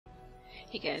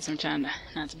Hey guys, I'm trying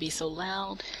not to be so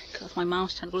loud because my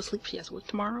mom's trying to go to sleep. She has work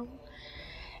tomorrow.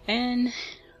 And,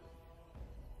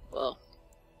 well,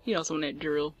 you know, some of that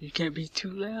drill. You can't be too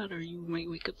loud or you might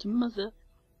wake up your mother.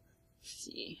 Let's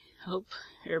see. Hope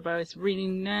everybody's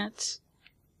reading that.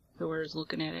 Whoever's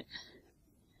looking at it.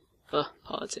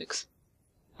 Politics.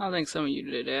 I don't think some of you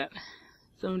did that.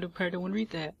 Some of them probably don't want to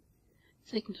read that.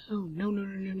 It's like,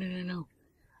 no.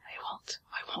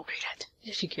 I won't read it.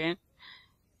 Yes, you can.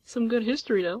 Some good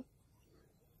history, though.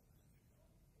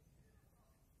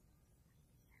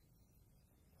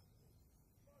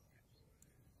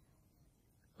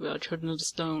 We are children of the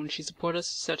stone. She support us,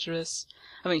 shelter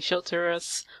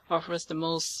us, offer us the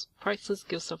most priceless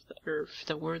gifts of the earth,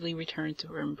 the worthy return to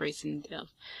her embracing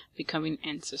death, becoming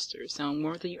ancestors, the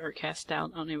unworthy are cast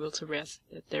out, unable to rest,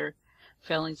 that their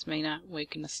failings may not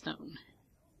waken the stone.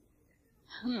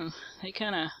 They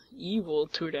kinda evil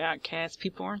to the outcast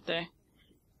people, aren't they?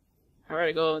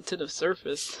 Alright, go to the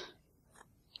surface.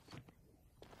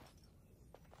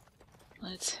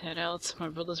 Let's head out to my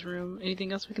brother's room.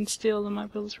 Anything else we can steal in my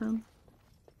brother's room?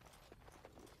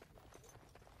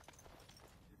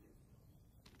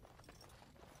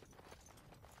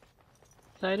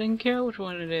 I didn't care which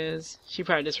one it is. She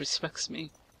probably disrespects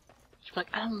me. She's like,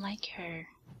 I don't like her.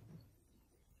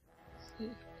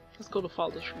 Let's go to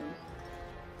father's room.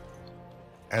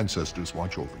 Ancestors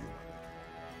watch over you.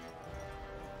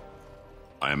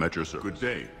 I am at your service. Good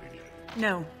day, lady.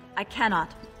 No, I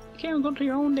cannot. You can't go to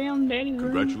your own damn daddy's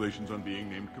room. Congratulations on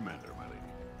being named commander, my lady.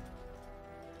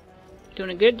 Doing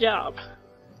a good job.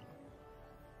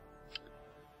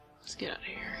 Let's get out of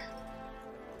here.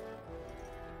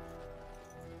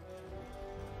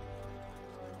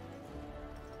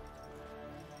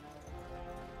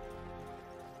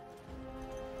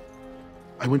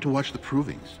 I went to watch the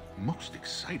provings. Most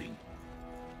exciting.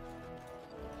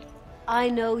 I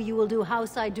know you will do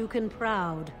House Idukan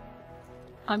proud.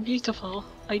 I'm beautiful.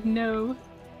 I know.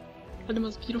 I'm the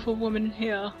most beautiful woman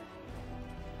here.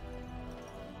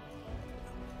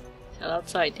 Head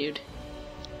outside, dude.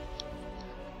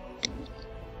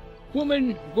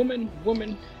 Woman!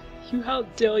 How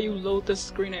dare you load this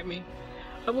screen at me?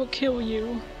 I will kill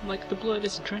you like the blood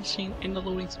is drenching in the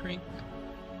loading screen.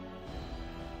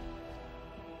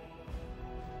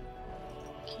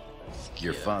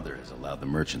 Your father has allowed the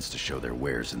merchants to show their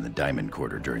wares in the Diamond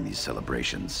Quarter during these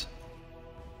celebrations.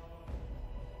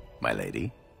 My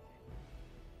lady?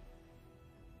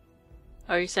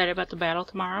 Are you excited about the battle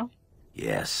tomorrow?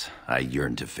 Yes, I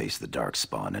yearn to face the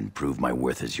Darkspawn and prove my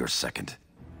worth as your second.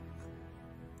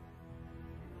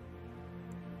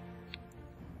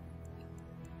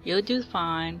 You'll do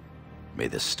fine. May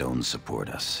the stones support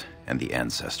us, and the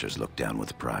ancestors look down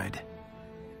with pride.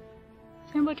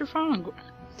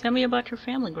 Tell me about your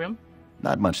family, Grim.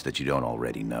 Not much that you don't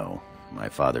already know. My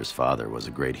father's father was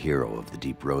a great hero of the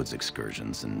Deep Roads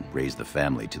excursions and raised the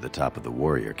family to the top of the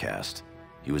warrior caste.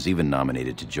 He was even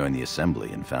nominated to join the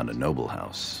assembly and found a noble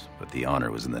house, but the honor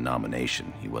was in the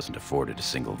nomination. He wasn't afforded a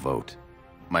single vote.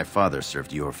 My father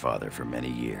served your father for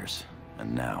many years,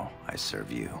 and now I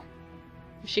serve you.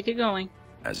 We should get going.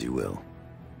 As you will.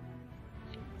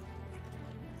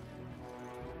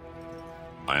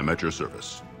 I am at your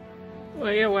service.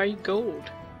 Well, yeah, why are you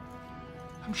gold?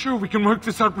 I'm sure we can work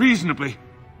this out reasonably.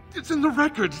 It's in the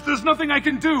records. There's nothing I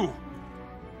can do.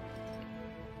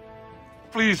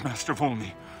 Please, Master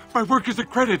Volney. My work is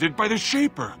accredited by the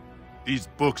Shaper. These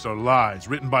books are lies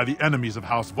written by the enemies of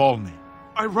House Volney.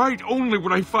 I write only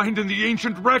what I find in the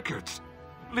ancient records.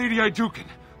 Lady Idukan,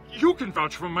 you can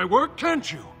vouch for my work, can't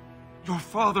you? Your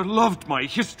father loved my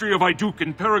History of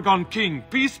Idukan, Paragon King,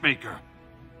 Peacemaker.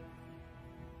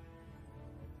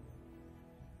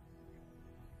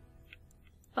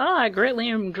 Oh, I greatly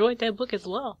enjoyed that book as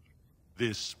well.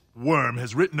 This worm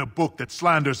has written a book that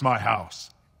slanders my house.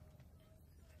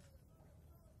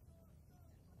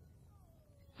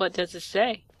 What does it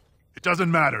say? It doesn't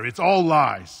matter. It's all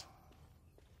lies.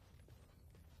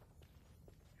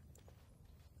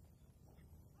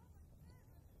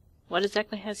 What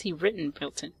exactly has he written,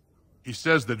 Milton? He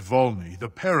says that Volney, the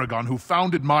paragon who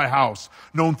founded my house,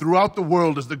 known throughout the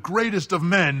world as the greatest of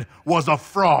men, was a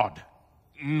fraud.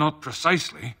 Not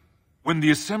precisely. When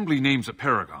the Assembly names a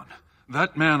paragon,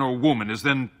 that man or woman is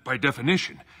then, by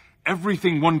definition,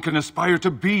 everything one can aspire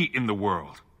to be in the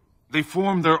world. They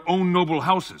form their own noble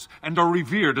houses and are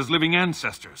revered as living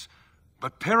ancestors.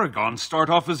 But paragons start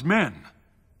off as men.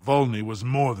 Volney was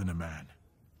more than a man.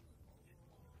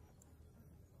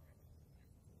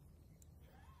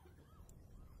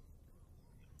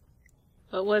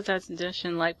 What was that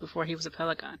condition like before he was a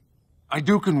paragon?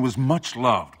 Idukan was much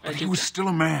loved, but he was still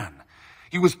a man.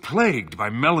 He was plagued by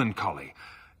melancholy,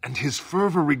 and his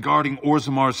fervor regarding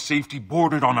Orzamar's safety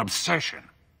bordered on obsession.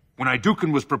 When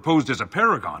Iduken was proposed as a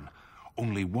paragon,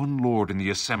 only one lord in the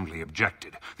assembly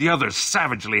objected. The others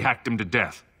savagely hacked him to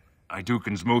death.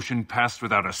 Iduken's motion passed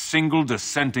without a single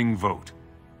dissenting vote.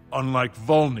 Unlike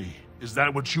Volney, is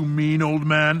that what you mean, old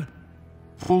man?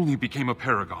 Volney became a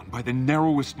paragon by the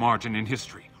narrowest margin in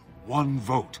history. One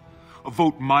vote. A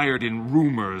vote mired in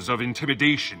rumors of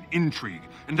intimidation, intrigue,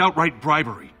 and outright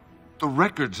bribery. The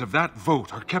records of that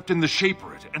vote are kept in the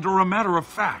Shaperate and are a matter of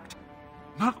fact.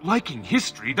 Not liking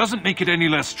history doesn't make it any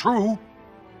less true.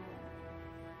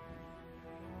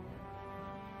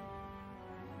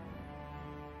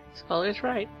 Scholar's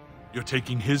right. You're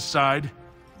taking his side?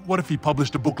 What if he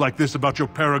published a book like this about your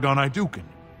paragon Iduken?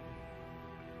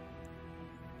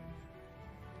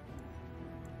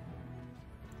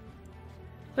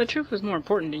 The truth is more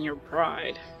important than your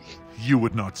pride. You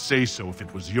would not say so if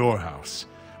it was your house,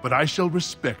 but I shall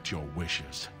respect your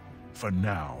wishes. For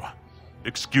now.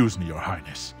 Excuse me, Your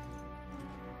Highness.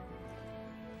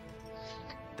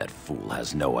 That fool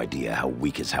has no idea how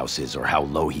weak his house is or how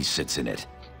low he sits in it.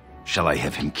 Shall I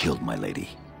have him killed, my lady?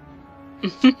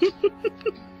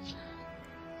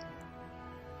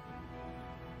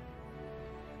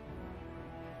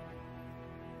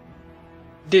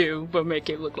 Do, but make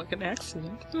it look like an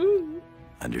accident. Ooh.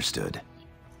 Understood.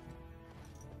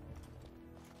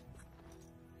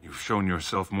 You've shown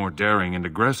yourself more daring and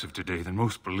aggressive today than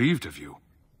most believed of you.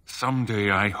 Someday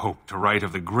I hope to write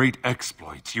of the great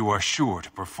exploits you are sure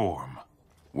to perform.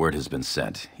 Word has been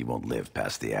sent. He won't live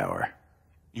past the hour.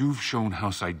 You've shown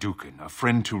House Iduken a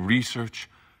friend to research,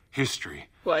 history,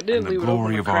 Well, I did and the leave it open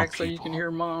glory a of our crack so people. you can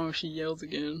hear Mom if she yells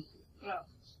again.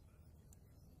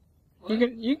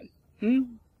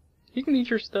 You can eat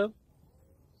your stuff.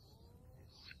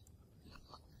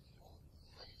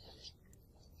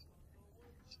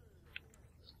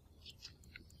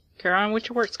 Carry on with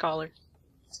your work, Scholar.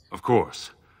 Of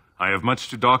course. I have much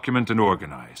to document and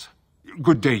organize.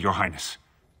 Good day, Your Highness.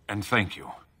 And thank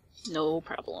you. No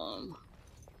problem.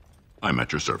 I'm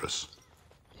at your service.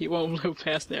 He won't live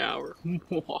past the hour.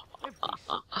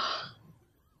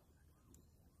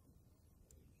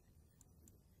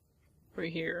 We're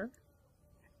here.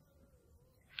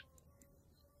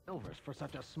 Silvers for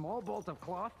such a small bolt of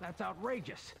cloth? That's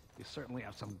outrageous. You certainly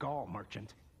have some gall,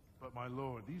 merchant. But my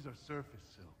lord, these are surface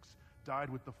silks, dyed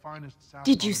with the finest saffron.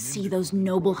 Did you see those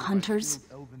noble hunters?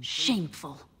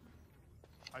 Shameful.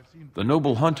 The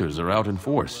noble hunters are out in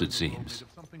force, it seems.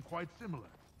 Something quite similar.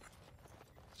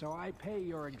 So I pay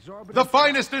your exorbitant... The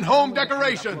finest in home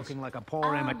decorations! Looking like a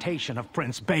poor imitation of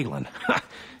Prince Balin.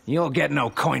 You'll get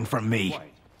no coin from me.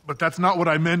 But that's not what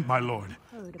I meant, my lord.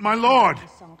 My lord!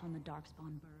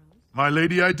 My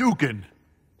lady Iduken,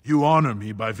 you honor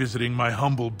me by visiting my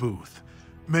humble booth.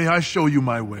 May I show you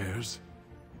my wares?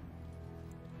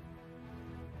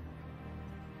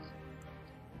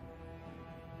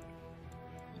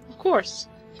 Of course.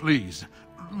 Please,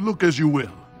 look as you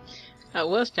will. I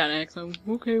was trying to ask him,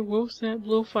 okay, what's that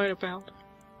little fight about?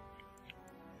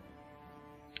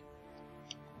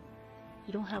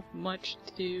 You don't have much,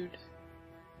 dude.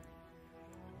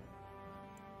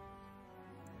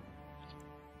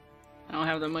 I don't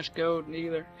have that much gold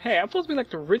either. Hey, I'm supposed to be like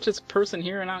the richest person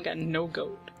here and I got no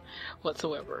gold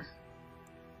whatsoever.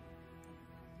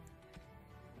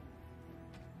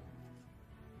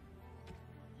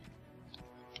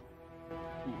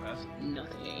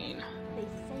 Nothing.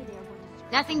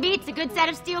 Nothing beats a good set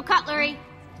of steel cutlery.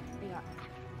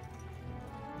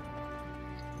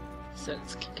 So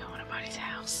let's keep going to Buddy's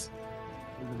house.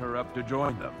 Isn't her up to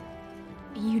join them?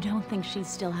 You don't think she's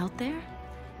still out there?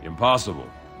 Impossible.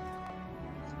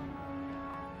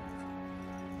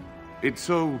 It's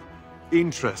so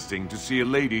interesting to see a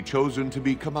lady chosen to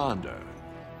be commander.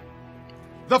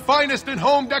 The finest in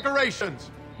home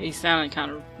decorations! He sounded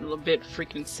kind of a little bit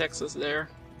freaking sexist there.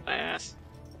 Ass.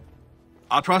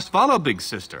 Atras Vala, big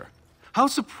sister. How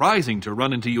surprising to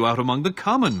run into you out among the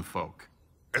common folk.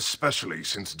 Especially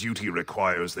since duty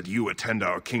requires that you attend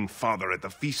our King Father at the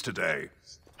feast today.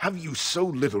 Have you so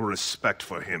little respect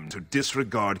for him to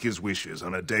disregard his wishes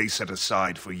on a day set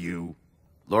aside for you?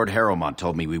 Lord Harrowmont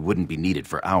told me we wouldn't be needed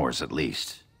for hours at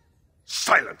least.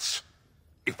 Silence!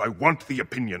 If I want the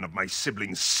opinion of my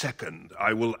sibling's second,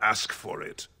 I will ask for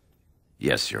it.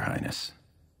 Yes, Your Highness.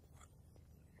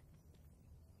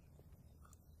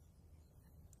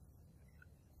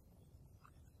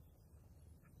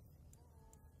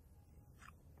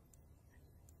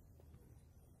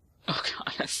 Oh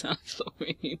god, that sounds so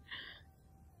mean.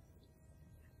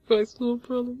 My little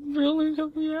brother, really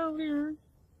help me out here.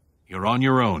 You're on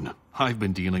your own. I've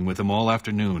been dealing with him all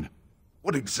afternoon.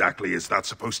 What exactly is that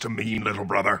supposed to mean, little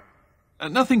brother?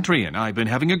 Nothing, Trian. I've been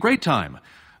having a great time.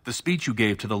 The speech you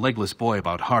gave to the legless boy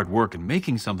about hard work and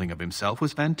making something of himself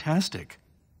was fantastic.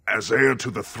 As heir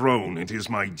to the throne, it is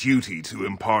my duty to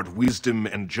impart wisdom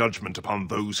and judgment upon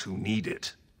those who need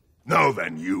it. Now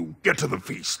then, you, get to the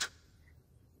feast.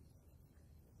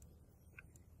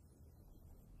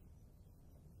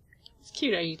 It's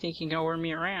cute how you think you can order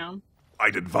me around.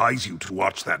 I'd advise you to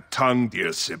watch that tongue,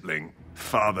 dear sibling.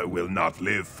 Father will not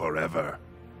live forever.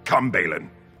 Come,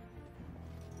 Balin.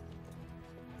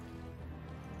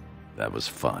 That was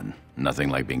fun. Nothing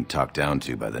like being talked down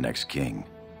to by the next king.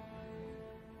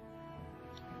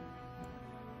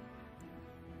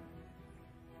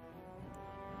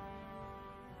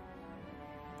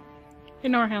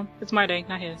 Ignore him. It's my day,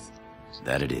 not his.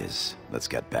 That it is. Let's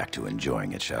get back to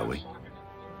enjoying it, shall we?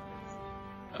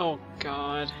 Oh,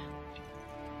 God.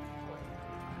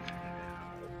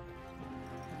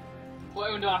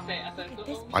 What do I say? I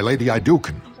said, My Lady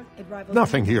Iduken,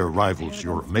 nothing here rivals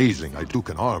your amazing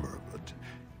Iduken armor, but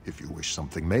if you wish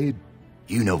something made...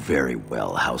 You know very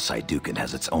well House Iduken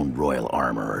has its own royal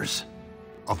armorers.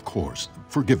 Of course.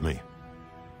 Forgive me.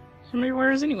 Somebody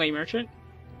wears anyway, merchant.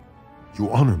 You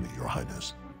honor me, Your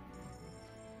Highness.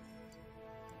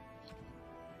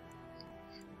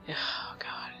 Oh,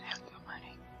 God, I have no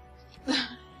money.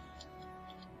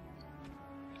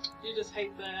 You just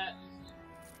hate that.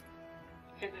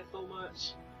 I hate that so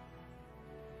much.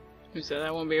 Who said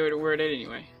I won't be able to wear that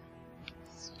anyway?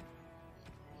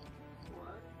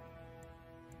 What?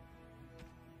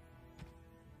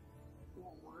 You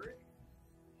won't wear it?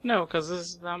 No, because this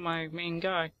is not my main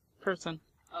guy. Person.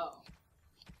 Oh.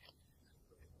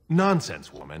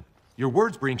 Nonsense, woman. Your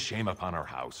words bring shame upon our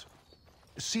house.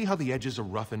 See how the edges are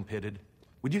rough and pitted?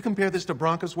 Would you compare this to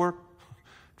Branca's work?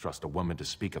 Trust a woman to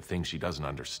speak of things she doesn't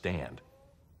understand.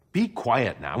 Be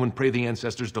quiet now and pray the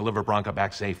ancestors deliver Branca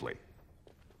back safely.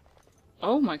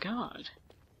 Oh my God.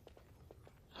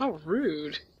 How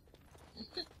rude.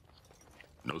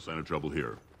 No sign of trouble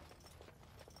here.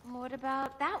 What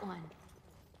about that one?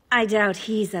 I doubt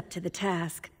he's up to the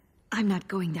task. I'm not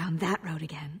going down that road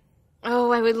again.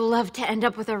 Oh, I would love to end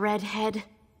up with a redhead.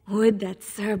 Would that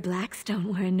Sir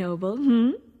Blackstone were a noble,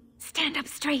 hmm? Stand up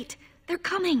straight. They're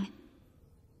coming.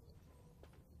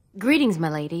 Greetings, my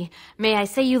lady. May I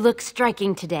say you look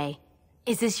striking today.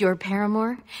 Is this your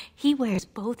paramour? He wears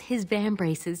both his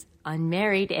vambraces,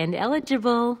 unmarried and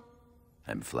eligible.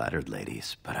 I'm flattered,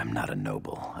 ladies, but I'm not a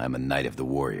noble. I'm a knight of the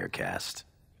warrior caste.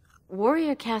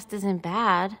 Warrior caste isn't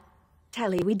bad.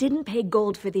 Telly, we didn't pay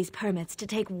gold for these permits to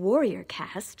take warrior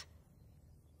caste.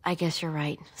 I guess you're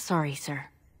right. Sorry, sir.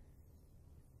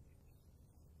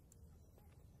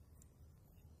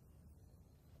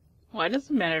 Why does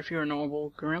it matter if you're a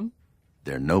noble, Grim?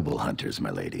 They're noble hunters,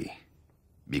 my lady.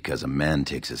 Because a man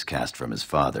takes his caste from his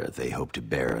father, they hope to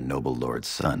bear a noble lord's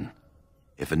son.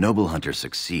 If a noble hunter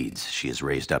succeeds, she is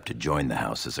raised up to join the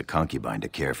house as a concubine to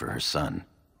care for her son.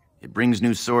 It brings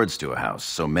new swords to a house,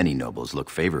 so many nobles look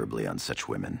favorably on such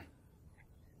women.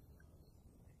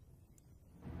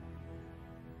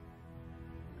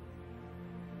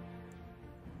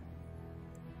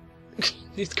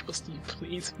 These girls, do you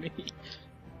please me?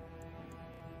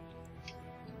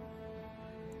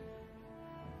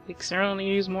 They certainly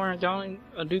use more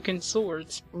Iduken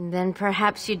swords. Then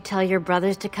perhaps you'd tell your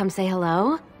brothers to come say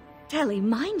hello? Telly,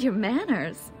 mind your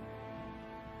manners.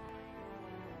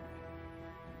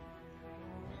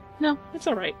 No, it's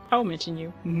alright. I'll mention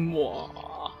you.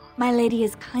 Mwah. My lady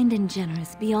is kind and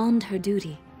generous beyond her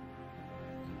duty.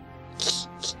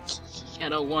 I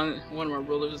know one of my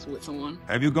brothers with someone.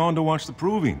 Have you gone to watch the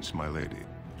provings, my lady?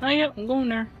 Oh, yeah, I'm going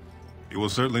there. You will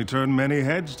certainly turn many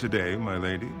heads today, my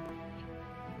lady.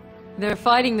 They're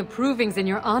fighting the provings in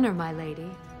your honor, my lady.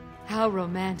 How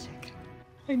romantic.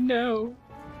 I know.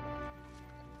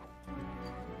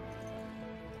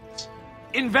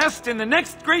 Invest in the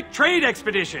next great trade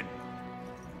expedition!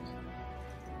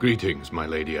 Greetings, my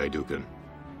Lady Iduken.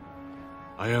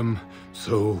 I am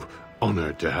so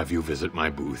honored to have you visit my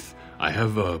booth. I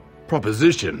have a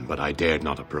proposition, but I dared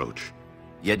not approach.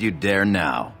 Yet you dare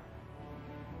now.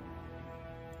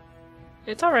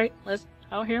 It's alright.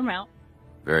 I'll hear him out.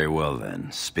 Very well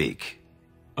then, speak.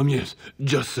 Yes,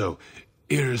 just so.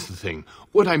 Here's the thing.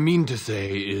 What I mean to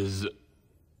say is...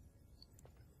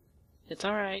 It's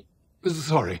alright.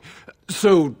 Sorry.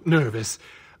 So nervous.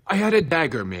 I had a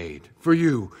dagger made, for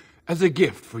you, as a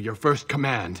gift for your first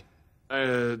command.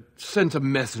 Sent a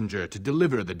messenger to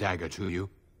deliver the dagger to you.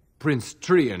 Prince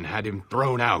Trian had him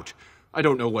thrown out. I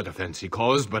don't know what offense he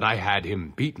caused, but I had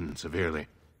him beaten severely.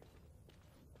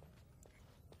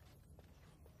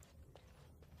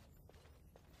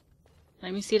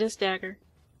 Let me see this dagger.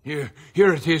 Here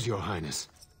it is, your highness.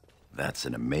 That's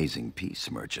an amazing piece,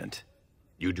 merchant.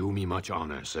 You do me much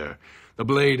honor, sir. The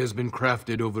blade has been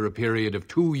crafted over a period of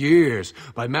 2 years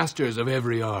by masters of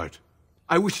every art.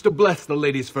 I wish to bless the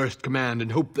lady's first command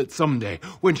and hope that someday,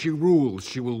 when she rules,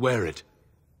 she will wear it.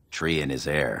 Trian is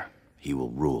heir. He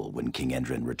will rule when King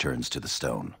Endrin returns to the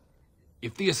stone.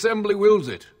 If the assembly wills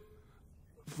it.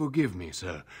 Forgive me,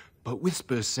 sir, but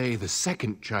whispers say the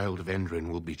second child of Endrin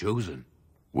will be chosen.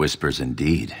 Whispers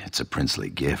indeed. It's a princely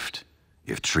gift.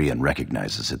 If Trian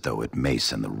recognizes it, though, it may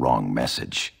send the wrong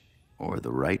message. Or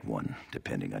the right one,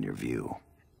 depending on your view.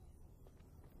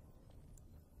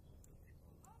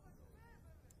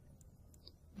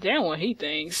 Damn what he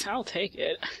thinks. I'll take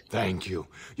it. Thank you.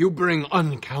 You bring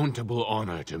uncountable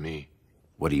honor to me.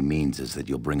 What he means is that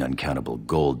you'll bring uncountable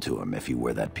gold to him if you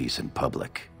wear that piece in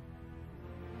public.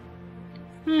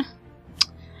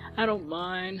 I don't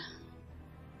mind.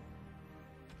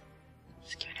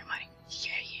 Just give me money.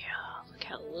 Yeah. Look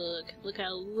how it look. Look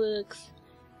how it looks.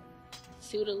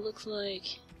 See what it looks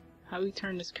like. How you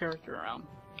turn this character around.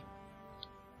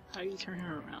 How you turn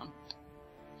her around.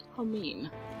 How mean.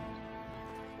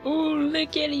 Ooh, look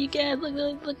at it, you guys.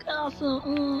 Look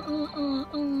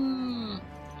awesome.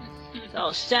 It's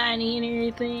all shiny and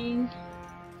everything.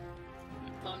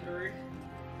 Thunder.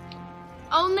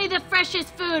 Only the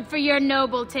freshest food for your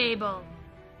noble table.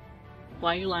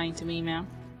 Why are you lying to me, ma'am?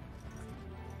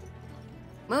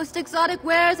 Most exotic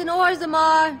wares in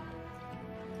Orzammar.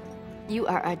 You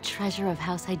are a treasure of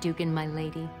House Hydukin, my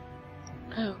lady.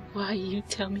 Oh, why you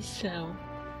tell me so?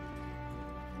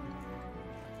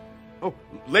 Oh,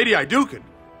 Lady Hydukin,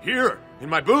 here, in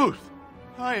my booth.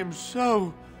 I am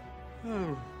so...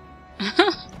 Oh.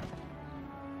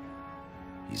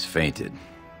 He's fainted.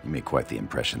 You make quite the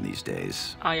impression these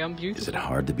days. I am beautiful. Is it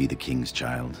hard to be the king's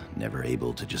child, never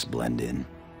able to just blend in?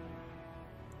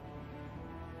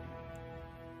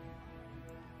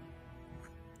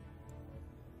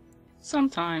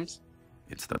 Sometimes.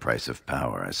 It's the price of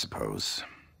power, I suppose.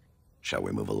 Shall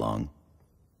we move along?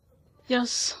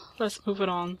 Yes, let's move it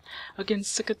on. I'm getting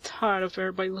sick and tired of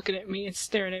everybody looking at me and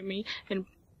staring at me and,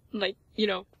 like, you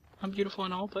know, I'm beautiful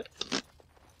and all, but...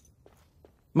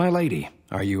 My lady,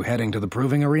 are you heading to the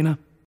proving arena?